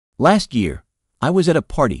Last year, I was at a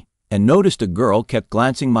party and noticed a girl kept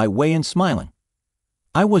glancing my way and smiling.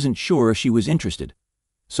 I wasn't sure if she was interested,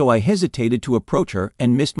 so I hesitated to approach her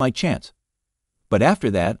and missed my chance. But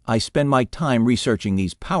after that, I spend my time researching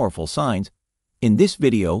these powerful signs. In this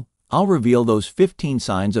video, I'll reveal those 15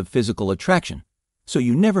 signs of physical attraction, so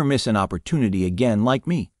you never miss an opportunity again like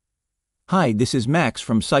me. Hi, this is Max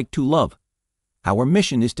from Psych to Love. Our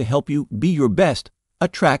mission is to help you be your best,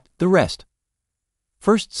 attract the rest.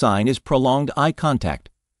 First sign is prolonged eye contact.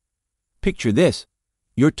 Picture this.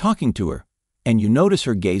 You're talking to her, and you notice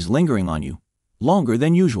her gaze lingering on you, longer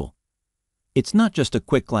than usual. It's not just a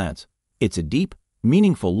quick glance. It's a deep,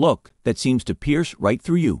 meaningful look that seems to pierce right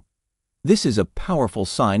through you. This is a powerful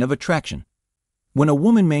sign of attraction. When a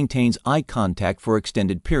woman maintains eye contact for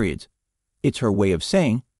extended periods, it's her way of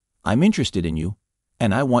saying, "I'm interested in you,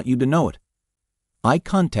 and I want you to know it." Eye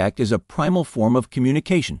contact is a primal form of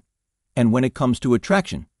communication, and when it comes to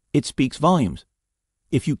attraction, it speaks volumes.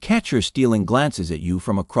 If you catch her stealing glances at you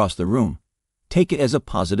from across the room, take it as a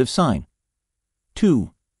positive sign.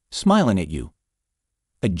 2. Smiling at you.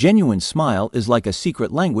 A genuine smile is like a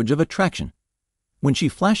secret language of attraction. When she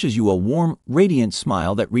flashes you a warm, radiant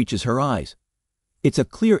smile that reaches her eyes, it's a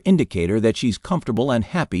clear indicator that she's comfortable and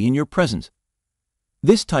happy in your presence.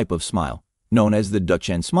 This type of smile, known as the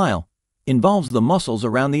Duchenne smile, involves the muscles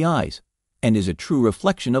around the eyes and is a true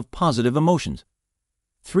reflection of positive emotions.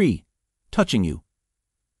 3. Touching you.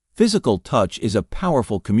 Physical touch is a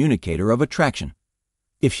powerful communicator of attraction.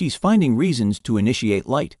 If she's finding reasons to initiate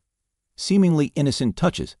light, seemingly innocent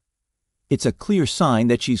touches, it's a clear sign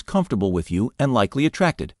that she's comfortable with you and likely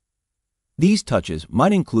attracted. These touches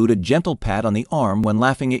might include a gentle pat on the arm when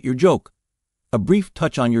laughing at your joke, a brief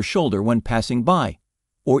touch on your shoulder when passing by,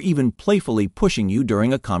 or even playfully pushing you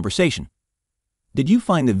during a conversation. Did you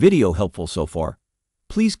find the video helpful so far?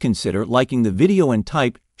 Please consider liking the video and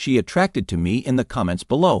type "she attracted to me" in the comments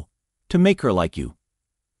below to make her like you.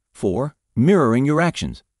 4. Mirroring your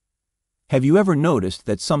actions. Have you ever noticed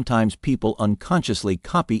that sometimes people unconsciously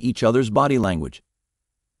copy each other's body language?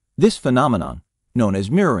 This phenomenon, known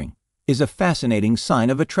as mirroring, is a fascinating sign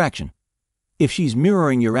of attraction. If she's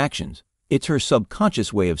mirroring your actions, it's her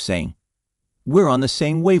subconscious way of saying, "We're on the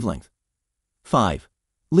same wavelength." 5.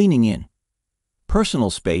 Leaning in. Personal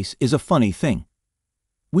space is a funny thing.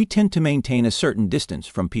 We tend to maintain a certain distance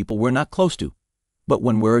from people we're not close to, but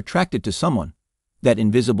when we're attracted to someone, that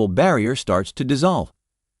invisible barrier starts to dissolve.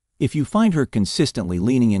 If you find her consistently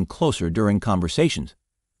leaning in closer during conversations,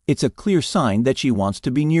 it's a clear sign that she wants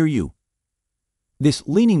to be near you. This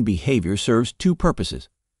leaning behavior serves two purposes.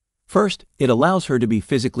 First, it allows her to be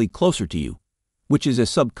physically closer to you, which is a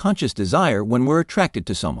subconscious desire when we're attracted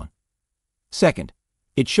to someone. Second,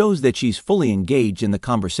 it shows that she's fully engaged in the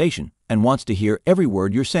conversation and wants to hear every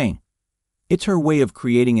word you're saying. It's her way of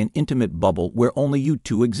creating an intimate bubble where only you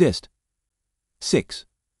two exist. 6.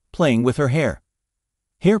 Playing with her hair.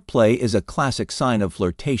 Hair play is a classic sign of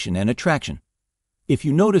flirtation and attraction. If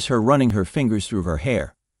you notice her running her fingers through her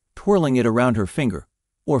hair, twirling it around her finger,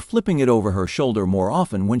 or flipping it over her shoulder more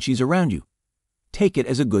often when she's around you, take it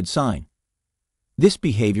as a good sign. This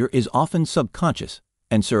behavior is often subconscious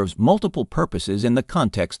and serves multiple purposes in the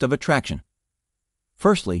context of attraction.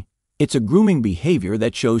 Firstly, it's a grooming behavior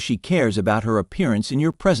that shows she cares about her appearance in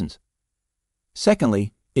your presence.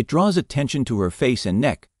 Secondly, it draws attention to her face and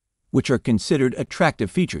neck, which are considered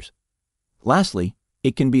attractive features. Lastly,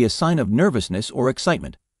 it can be a sign of nervousness or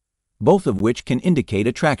excitement, both of which can indicate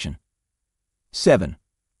attraction. 7.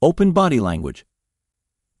 Open body language.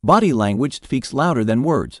 Body language speaks louder than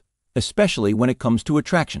words, especially when it comes to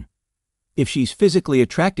attraction. If she's physically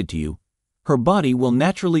attracted to you, her body will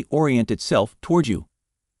naturally orient itself towards you.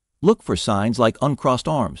 Look for signs like uncrossed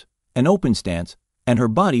arms, an open stance, and her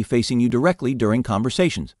body facing you directly during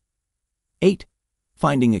conversations. 8.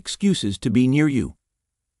 Finding excuses to be near you.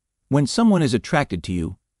 When someone is attracted to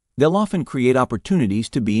you, they'll often create opportunities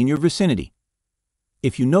to be in your vicinity.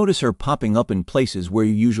 If you notice her popping up in places where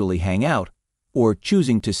you usually hang out, or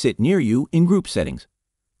choosing to sit near you in group settings,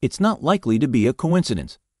 it's not likely to be a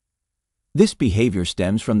coincidence. This behavior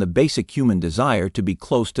stems from the basic human desire to be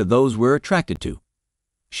close to those we're attracted to.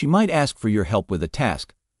 She might ask for your help with a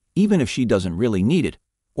task, even if she doesn't really need it,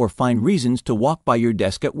 or find reasons to walk by your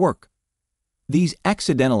desk at work. These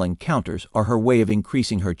accidental encounters are her way of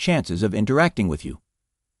increasing her chances of interacting with you.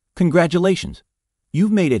 Congratulations!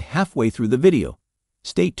 You've made it halfway through the video.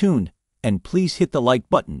 Stay tuned, and please hit the like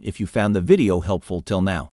button if you found the video helpful till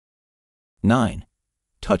now. 9.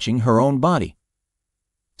 Touching her own body.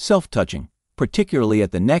 Self-touching, particularly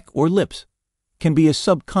at the neck or lips, can be a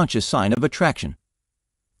subconscious sign of attraction.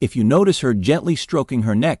 If you notice her gently stroking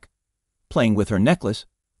her neck, playing with her necklace,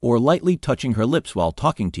 or lightly touching her lips while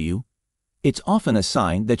talking to you, it's often a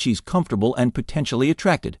sign that she's comfortable and potentially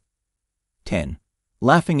attracted. 10.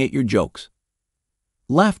 Laughing at your jokes.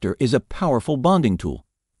 Laughter is a powerful bonding tool,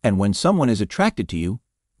 and when someone is attracted to you,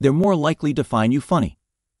 they're more likely to find you funny.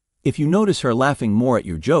 If you notice her laughing more at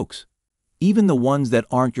your jokes, even the ones that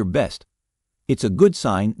aren't your best, it's a good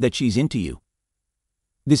sign that she's into you.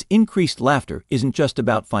 This increased laughter isn't just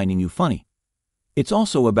about finding you funny. It's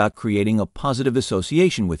also about creating a positive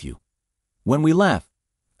association with you. When we laugh,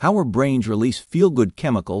 our brains release feel-good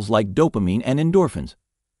chemicals like dopamine and endorphins.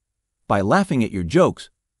 By laughing at your jokes,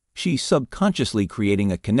 she's subconsciously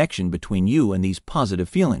creating a connection between you and these positive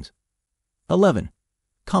feelings. 11.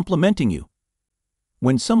 Complimenting you.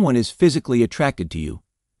 When someone is physically attracted to you,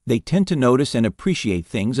 they tend to notice and appreciate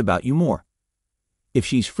things about you more. If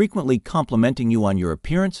she's frequently complimenting you on your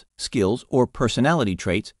appearance, skills, or personality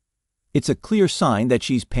traits, it's a clear sign that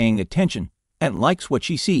she's paying attention and likes what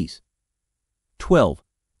she sees. 12.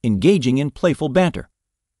 Engaging in playful banter.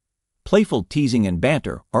 Playful teasing and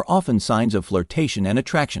banter are often signs of flirtation and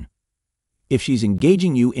attraction. If she's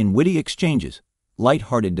engaging you in witty exchanges,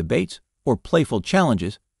 light-hearted debates, or playful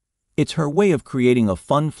challenges, it's her way of creating a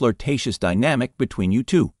fun, flirtatious dynamic between you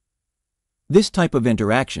two. This type of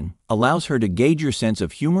interaction allows her to gauge your sense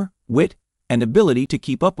of humor, wit, and ability to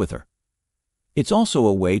keep up with her. It's also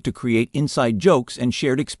a way to create inside jokes and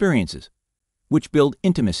shared experiences, which build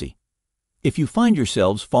intimacy. If you find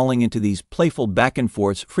yourselves falling into these playful back and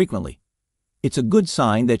forths frequently, it's a good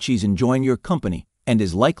sign that she's enjoying your company and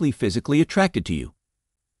is likely physically attracted to you.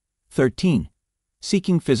 13.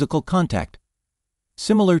 Seeking physical contact.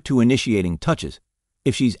 Similar to initiating touches,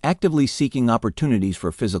 if she's actively seeking opportunities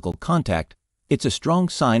for physical contact, it's a strong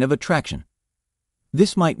sign of attraction.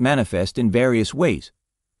 This might manifest in various ways.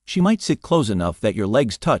 She might sit close enough that your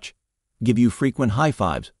legs touch, give you frequent high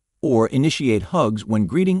fives, or initiate hugs when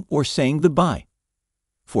greeting or saying goodbye.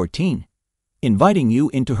 14. Inviting you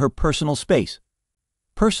into her personal space.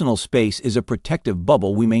 Personal space is a protective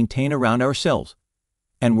bubble we maintain around ourselves,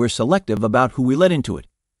 and we're selective about who we let into it.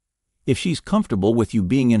 If she's comfortable with you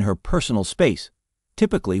being in her personal space,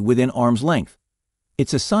 typically within arm's length,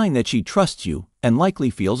 it's a sign that she trusts you and likely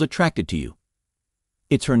feels attracted to you.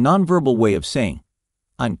 It's her nonverbal way of saying,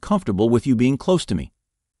 "I'm comfortable with you being close to me."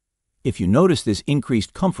 If you notice this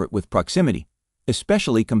increased comfort with proximity,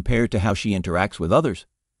 especially compared to how she interacts with others,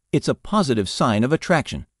 it's a positive sign of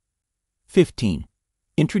attraction. 15.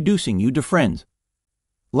 Introducing you to friends.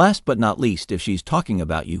 Last but not least, if she's talking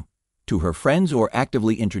about you to her friends or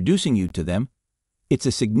actively introducing you to them, it's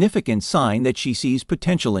a significant sign that she sees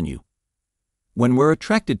potential in you. When we're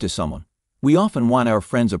attracted to someone, we often want our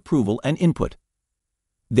friends' approval and input.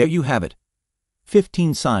 There you have it.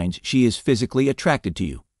 15 signs she is physically attracted to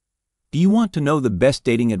you. Do you want to know the best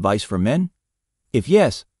dating advice for men? If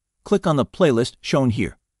yes, click on the playlist shown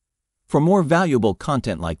here. For more valuable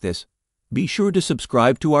content like this, be sure to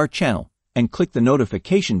subscribe to our channel and click the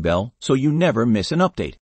notification bell so you never miss an update.